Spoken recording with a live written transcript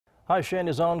Haishen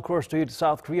is on course to hit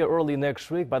South Korea early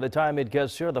next week. By the time it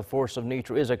gets here, the force of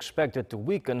nature is expected to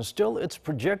weaken. Still, it's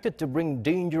projected to bring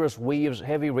dangerous waves,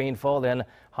 heavy rainfall, and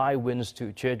high winds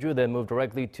to Jeju, then move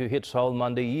directly to hit Seoul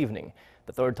Monday evening.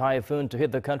 The third typhoon to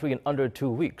hit the country in under 2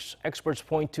 weeks. Experts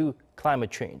point to climate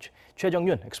change. Choi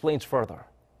Jeong-yoon explains further.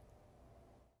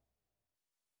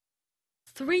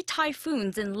 3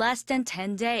 typhoons in less than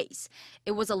 10 days.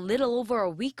 It was a little over a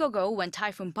week ago when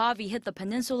Typhoon Bavi hit the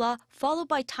peninsula, followed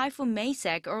by Typhoon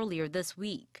Maysak earlier this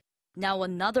week. Now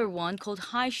another one called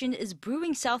Haishen is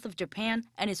brewing south of Japan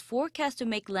and is forecast to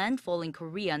make landfall in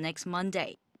Korea next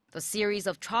Monday. The series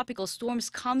of tropical storms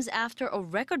comes after a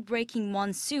record-breaking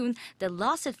monsoon that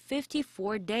lasted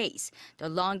 54 days, the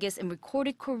longest in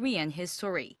recorded Korean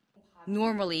history.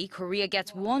 Normally, Korea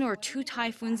gets 1 or 2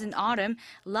 typhoons in autumn.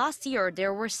 Last year,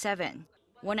 there were 7.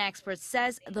 One expert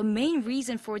says the main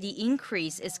reason for the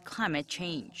increase is climate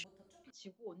change.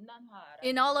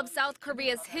 In all of South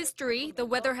Korea's history, the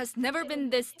weather has never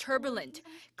been this turbulent.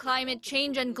 Climate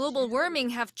change and global warming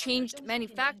have changed many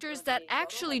factors that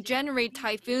actually generate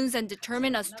typhoons and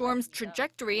determine a storm's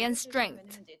trajectory and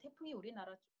strength.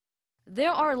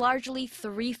 There are largely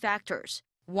 3 factors.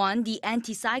 1, the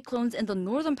anticyclones in the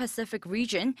northern Pacific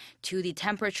region. 2, the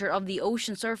temperature of the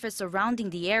ocean surface surrounding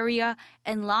the area.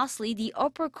 And lastly, the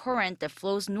upper current that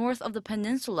flows north of the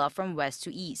peninsula from west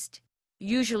to east.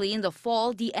 Usually in the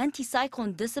fall, the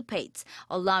anticyclone dissipates,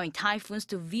 allowing typhoons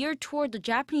to veer toward the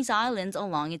Japanese islands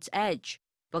along its edge.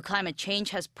 But climate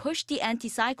change has pushed the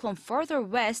anticyclone further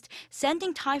west,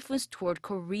 sending typhoons toward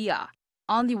Korea.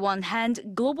 On the one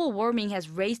hand, global warming has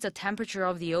raised the temperature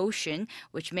of the ocean,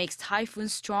 which makes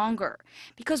typhoons stronger.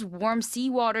 Because warm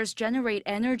seawaters generate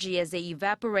energy as they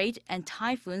evaporate, and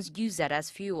typhoons use that as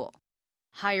fuel.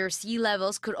 Higher sea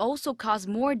levels could also cause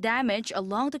more damage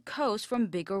along the coast from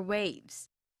bigger waves.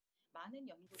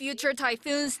 Future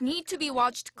typhoons need to be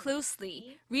watched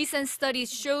closely. Recent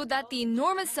studies show that the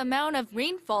enormous amount of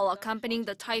rainfall accompanying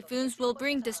the typhoons will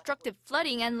bring destructive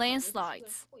flooding and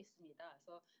landslides.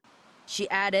 She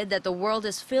added that the world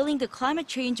is feeling the climate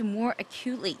change more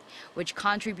acutely, which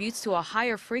contributes to a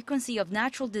higher frequency of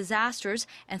natural disasters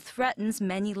and threatens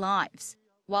many lives.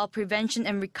 While prevention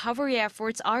and recovery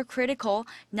efforts are critical,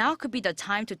 now could be the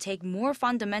time to take more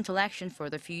fundamental action for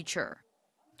the future.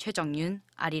 Choi Jeong-yoon,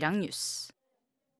 Arirang News.